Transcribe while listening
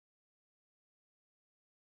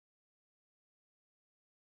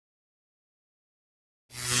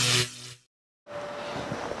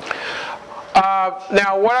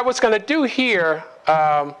Now, what I was going to do here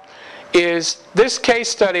is this case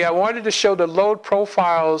study. I wanted to show the load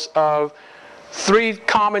profiles of 3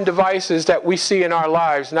 common devices that we see in our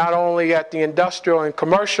lives, not only at the industrial and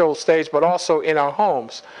commercial stage, but also in our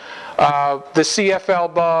homes. The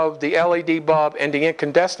CFL bulb, the LED bulb, and the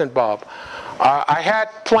incandescent bulb. I had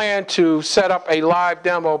planned to set up a live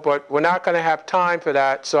demo, but we're not going to have time for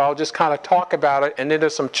that, so I'll just kind of talk about it, and then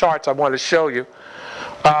there's some charts I want to show you.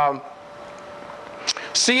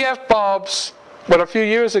 CF bulbs, but a few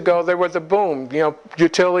years ago, they were the boom. You know,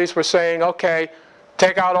 utilities were saying, okay,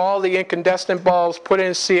 take out all the incandescent bulbs, put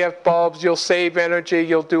in CF bulbs, you'll save energy,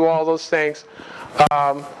 you'll do all those things.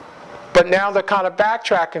 But now they're kind of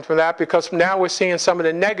backtracking from that because now we're seeing some of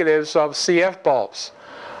the negatives of CF bulbs.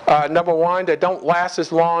 Number one, they don't last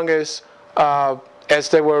as long as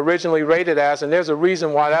they were originally rated as, and there's a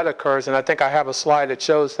reason why that occurs, and I think I have a slide that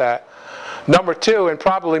shows that. Number two, and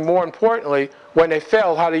probably more importantly, when they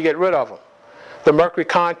fail, how do you get rid of them? The mercury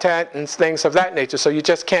content and things of that nature, so you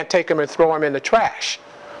just can't take them and throw them in the trash.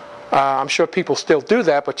 I'm sure people still do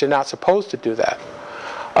that, but you're not supposed to do that.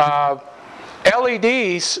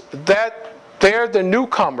 LEDs, they're the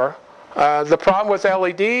newcomer. The problem with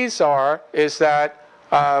LEDs is that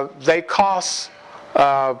they cost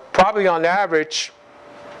probably on average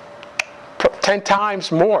 10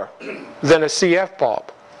 times more than a CF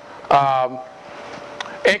bulb.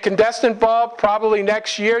 Incandescent bulb, probably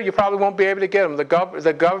next year you probably won't be able to get them.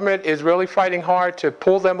 The government is really fighting hard to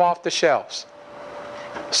pull them off the shelves.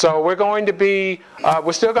 So we're going to be,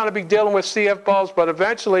 we're still going to be dealing with CF bulbs, but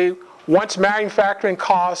eventually, once manufacturing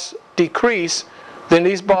costs decrease, then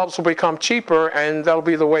these bulbs will become cheaper, and that'll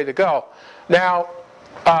be the way to go. Now,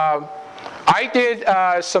 I did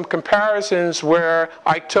some comparisons where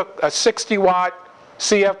I took a 60-watt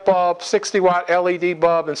CF bulb, 60-watt LED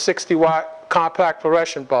bulb, and 60-watt compact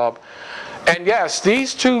fluorescent bulb. And yes,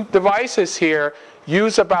 these 2 devices here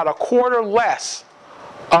use about a quarter less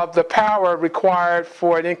of the power required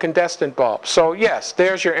for an incandescent bulb. So yes,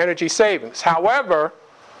 there's your energy savings. However,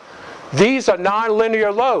 these are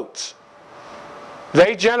nonlinear loads.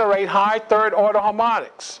 They generate high third-order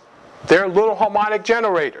harmonics. They're little harmonic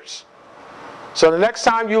generators. So the next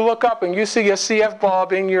time you look up and you see a CF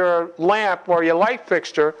bulb in your lamp or your light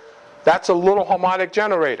fixture, that's a little harmonic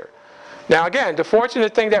generator. Now again, the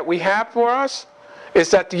fortunate thing that we have for us is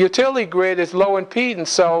that the utility grid is low impedance,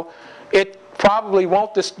 so it probably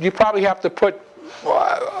won't, you probably have to put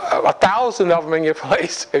 1,000 of them in your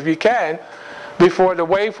place, if you can, before the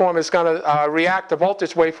waveform is going to react, the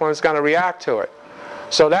voltage waveform is going to react to it.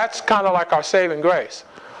 So that's kind of like our saving grace.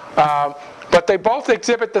 But they both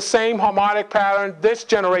exhibit the same harmonic pattern. This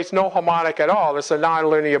generates no harmonic at all. It's a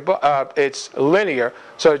nonlinear, it's linear,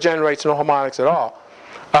 so it generates no harmonics at all.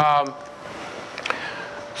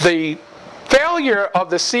 The failure of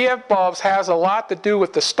the CF bulbs has a lot to do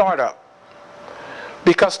with the startup.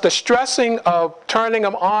 Because the stressing of turning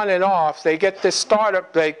them on and off, they get this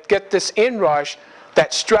startup, they get this inrush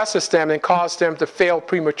that stresses them and causes them to fail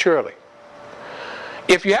prematurely.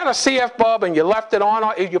 If you had a CF bulb and you left it on,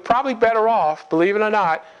 you're probably better off, believe it or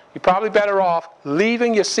not, you're probably better off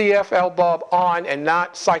leaving your CFL bulb on and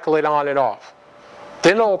not cycle it on and off.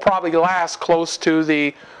 Then it will probably last close to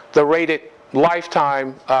the rated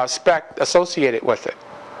lifetime spec associated with it.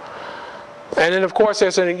 And then of course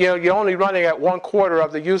there's you're only running at 1/4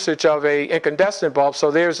 of the usage of a incandescent bulb,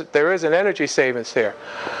 so there is an energy savings there.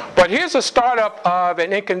 But here's a startup of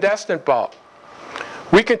an incandescent bulb.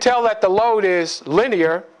 We can tell that the load is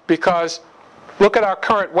linear because look at our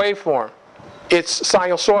current waveform. It's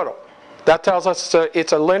sinusoidal. That tells us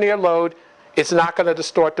it's a linear load. It's not going to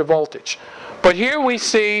distort the voltage. But here we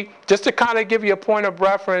see, just to kind of give you a point of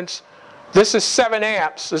reference, this is 7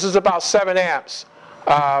 amps. This is about 7 amps.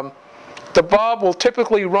 The bulb will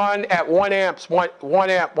typically run at 1 amp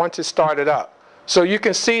once it's started up. So you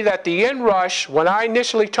can see that the inrush, when I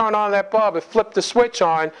initially turn on that bulb and flip the switch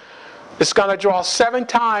on, it's going to draw 7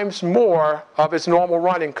 times more of its normal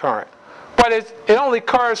running current. But it only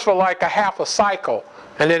occurs for like a half a cycle,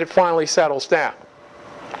 and then it finally settles down.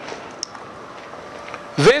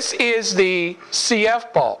 This is the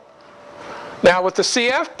CF bulb. Now with the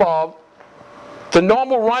CF bulb, the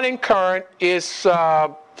normal running current is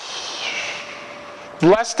less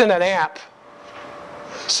than 1 amp.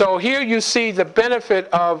 So here you see the benefit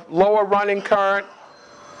of lower running current,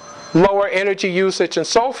 lower energy usage, and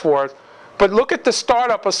so forth. But look at the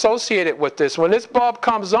startup associated with this. When this bulb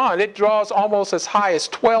comes on, it draws almost as high as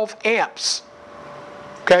 12 amps.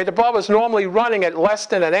 Okay, the bulb is normally running at less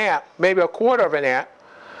than 1 amp, maybe 1/4 of 1 amp.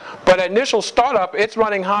 But at initial startup, it's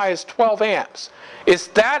running high as 12 amps. It's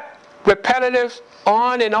that repetitive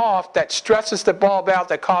on and off that stresses the bulb out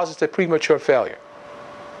that causes the premature failure.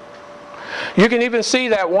 You can even see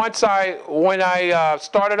that when I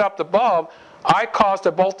started up the bulb, I caused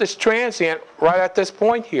a voltage transient right at this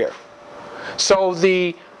point here. So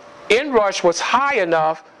the inrush was high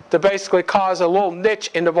enough to basically cause a little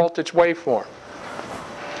niche in the voltage waveform.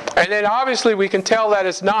 And then obviously we can tell that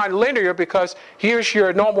it's nonlinear because here's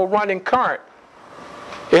your normal running current.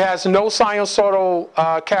 It has no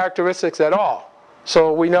sinusoidal characteristics at all.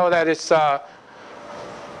 So we know that it's,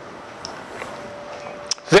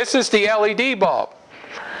 this is the LED bulb.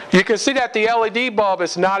 You can see that the LED bulb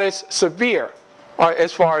is not as severe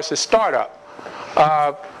as far as the startup.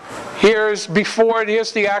 Here's before,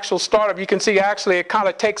 here's the actual startup. You can see actually it kind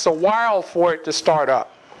of takes a while for it to start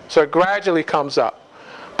up. So it gradually comes up.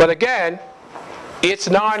 But again, it's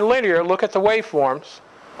nonlinear. Look at the waveforms.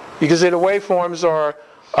 You can see the waveforms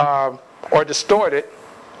are distorted.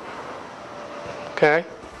 Okay.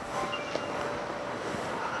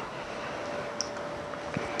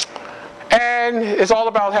 And it's all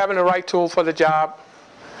about having the right tool for the job.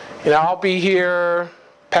 You know, I'll be here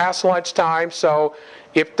past lunchtime, so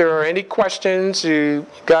if there are any questions, you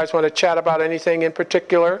guys want to chat about anything in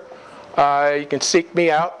particular, you can seek me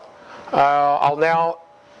out. I'll now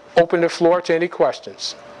open the floor to any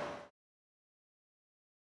questions.